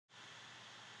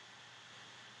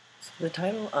So the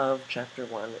title of Chapter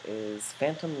 1 is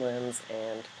Phantom Limbs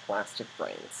and Plastic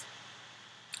Brains.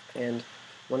 And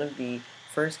one of the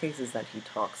first cases that he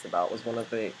talks about was one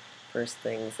of the first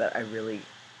things that I really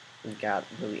got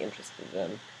really interested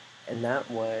in, and that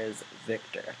was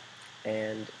Victor.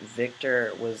 And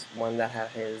Victor was one that had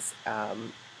his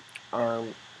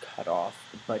arm cut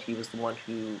off, but he was the one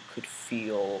who could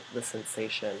feel the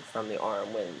sensation from the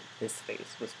arm when his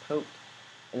face was poked.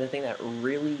 And the thing that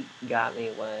really got me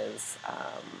was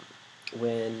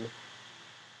when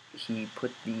he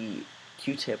put the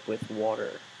Q-tip with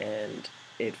water, and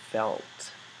the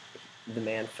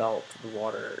man felt the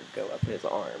water go up his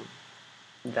arm.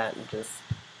 That just,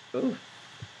 ooh,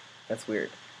 that's weird.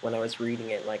 When I was reading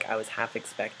it, like, I was half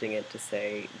expecting it to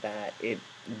say that he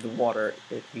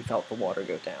felt the water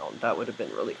go down. That would have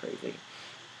been really crazy.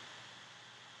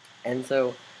 And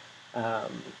so,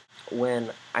 um, when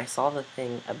I saw the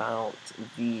thing about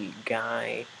the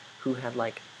guy who had,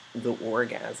 like, the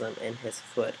orgasm in his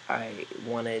foot, I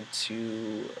wanted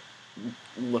to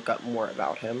look up more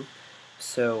about him.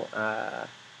 So,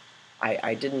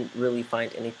 I didn't really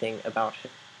find anything about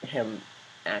him,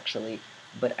 actually,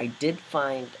 but I did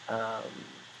find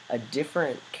a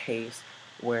different case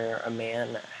where a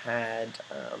man had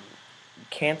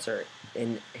cancer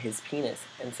in his penis,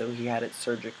 and so he had it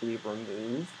surgically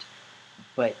removed,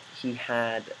 but he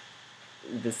had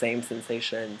the same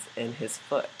sensations in his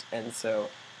foot, and so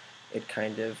it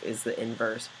kind of is the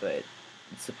inverse, but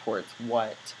supports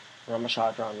what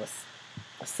Ramachadran was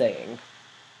saying.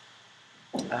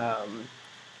 Um,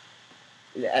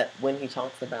 when he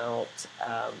talks about,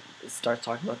 starts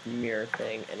talking about the mirror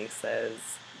thing, and he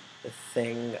says the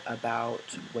thing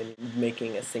about when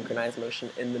making a synchronized motion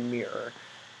in the mirror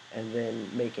and then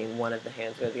making one of the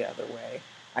hands go the other way.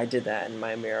 I did that in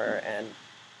my mirror, and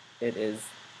it's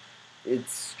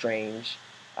strange,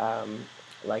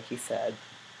 like he said.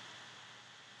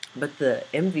 But the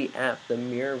MVF, the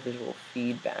mirror visual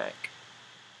feedback,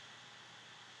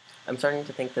 I'm starting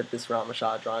to think that this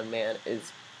Ramachadran man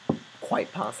is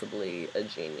quite possibly a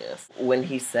genius. When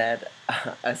he said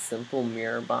a simple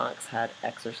mirror box had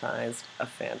exorcised a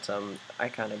phantom, I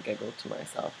kind of giggled to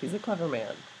myself. He's a clever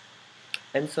man.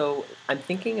 And so I'm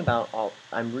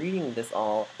reading this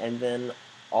all, and then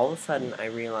all of a sudden I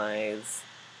realize,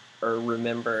 or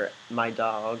remember, my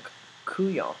dog,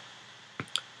 Kuya.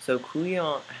 So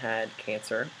Kuya had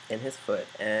cancer in his foot,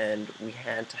 and we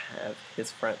had to have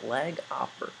his front leg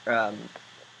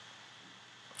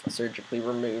surgically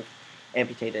removed,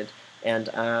 amputated, and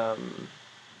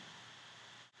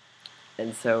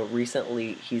so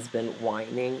recently he's been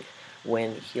whining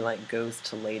when he, like, goes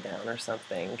to lay down or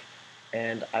something,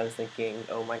 and I was thinking,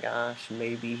 oh my gosh,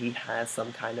 maybe he has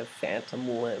some kind of phantom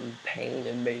limb pain,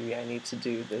 and maybe I need to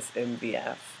do this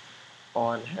MVF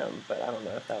on him, but I don't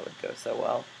know if that would go so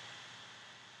well.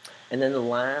 And then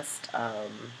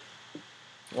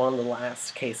one of the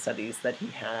last case studies that he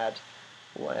had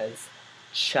was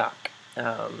Chuck,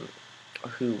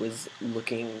 who was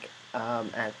looking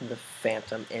at the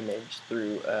phantom image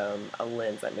through a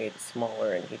lens that made it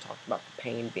smaller, and he talked about the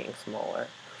pain being smaller.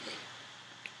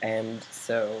 And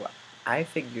so I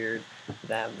figured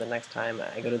that the next time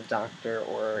I go to the doctor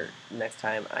or next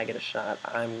time I get a shot,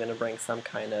 I'm going to bring some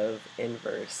kind of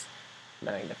inverse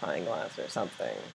magnifying glass or something.